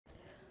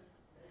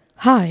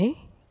Hi,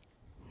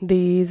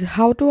 this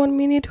How to 1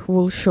 Minute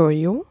will show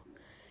you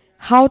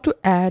how to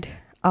add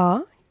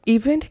a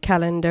event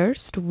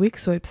calendars to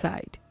Wix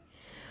website.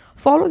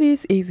 Follow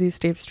these easy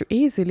steps to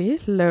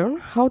easily learn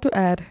how to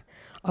add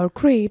or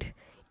create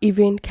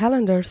event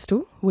calendars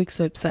to Wix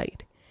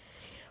website.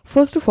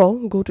 First of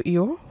all, go to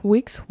your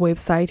Wix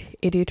website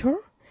editor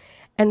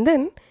and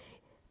then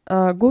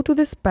go to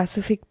the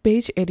specific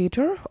page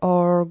editor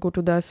or go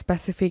to the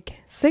specific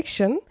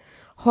section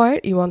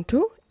where you want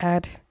to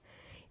add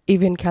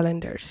event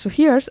calendars. So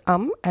here's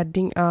I'm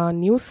adding a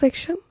new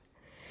section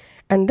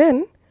and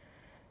then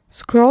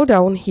scroll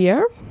down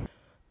here,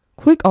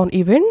 click on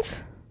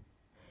events,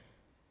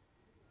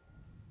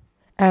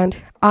 and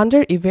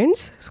under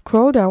events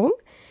scroll down.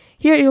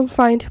 Here you'll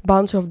find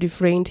bunch of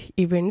different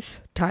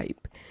events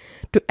type.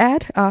 To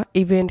add a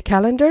event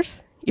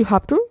calendars, you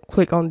have to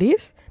click on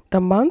this,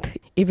 the month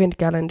event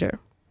calendar.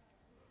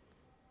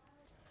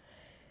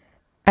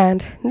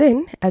 And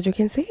then, as you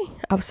can see,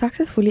 I've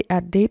successfully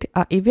added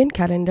event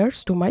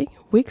calendars to my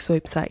Wix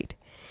website.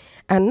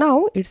 And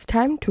now it's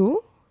time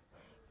to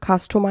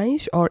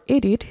customize or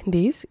edit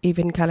these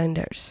event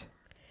calendars.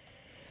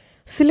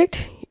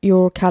 Select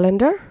your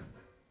calendar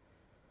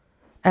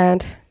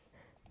and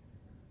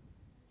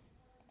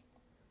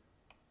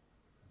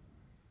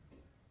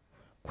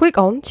click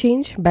on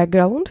change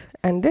background,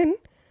 and then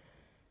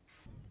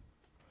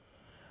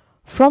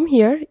from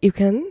here you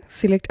can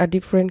select a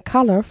different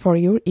color for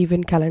your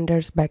event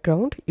calendars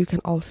background. You can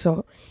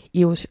also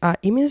use a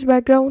image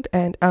background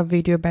and a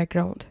video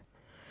background.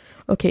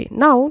 Okay,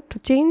 now to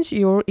change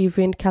your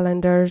event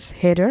calendars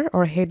header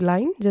or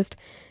headline, just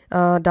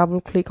double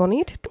click on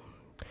it,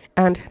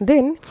 and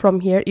then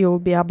from here you will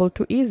be able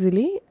to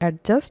easily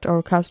adjust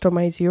or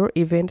customize your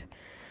event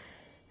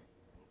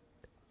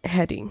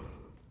heading.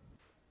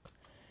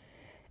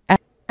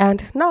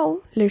 And now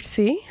let's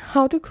see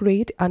how to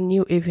create a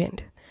new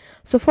event.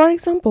 So for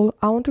example,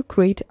 I want to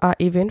create an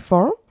event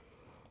for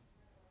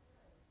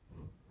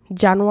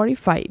January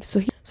 5.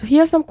 So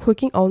here's I'm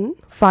clicking on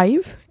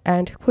 5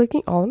 and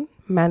clicking on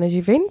manage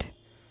event.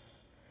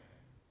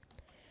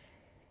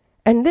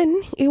 And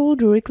then it will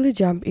directly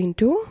jump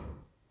into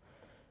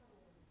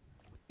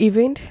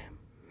event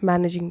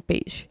managing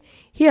page.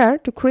 Here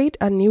to create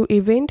a new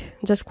event,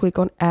 just click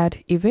on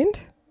add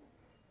event.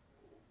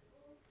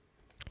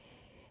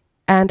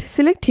 And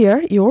select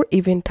here your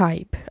event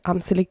type.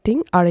 I'm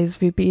selecting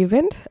RSVP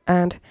event,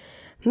 and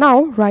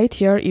now write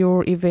here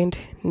your event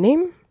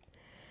name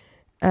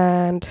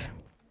and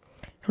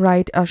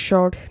write a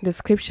short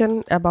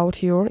description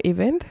about your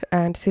event,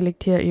 and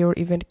select here your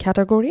event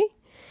category,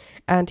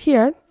 and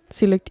here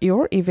select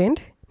your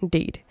event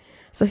date.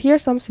 So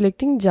here's I'm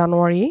selecting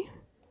January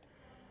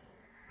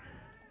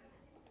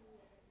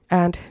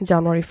and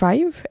January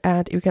 5,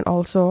 and you can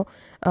also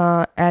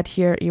add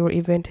here your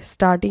event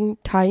starting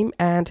time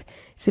and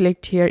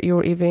select here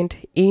your event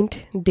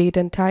end date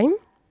and time.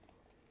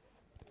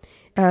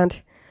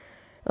 And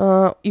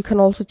you can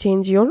also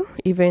change your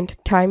event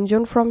time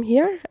zone from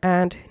here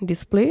and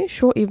display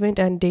show event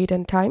and date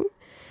and time.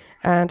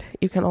 And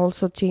you can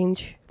also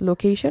change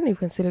location. You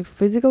can select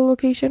physical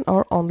location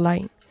or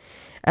online,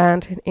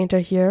 and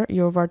enter here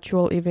your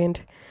virtual event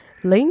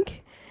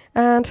link.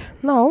 And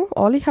now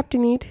all you have to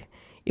need,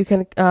 you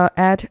can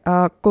add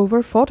a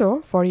cover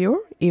photo for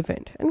your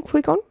event and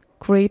click on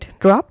create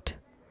draft.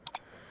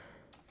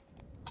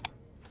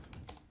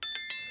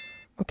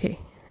 Okay,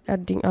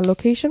 adding a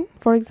location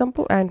for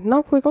example, and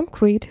now click on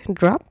create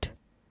draft.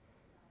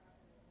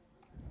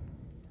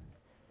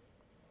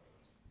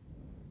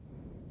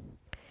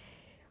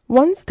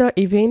 Once the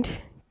event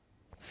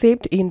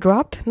saved in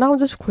draft, now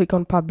just click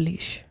on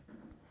publish.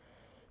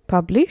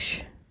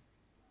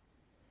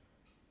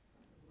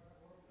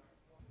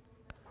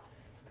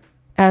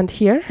 And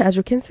here, as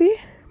you can see,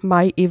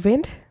 my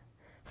event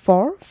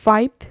for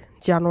 5th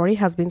January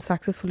has been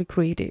successfully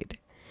created.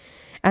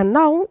 And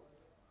now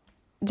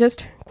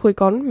just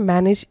click on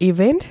manage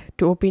event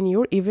to open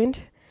your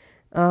event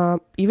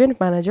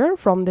manager.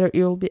 From there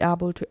you'll be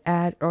able to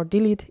add or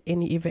delete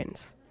any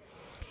events.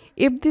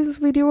 If this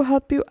video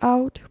helped you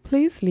out,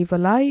 please leave a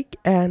like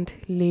and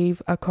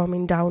leave a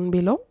comment down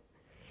below.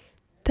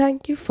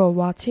 Thank you for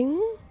watching.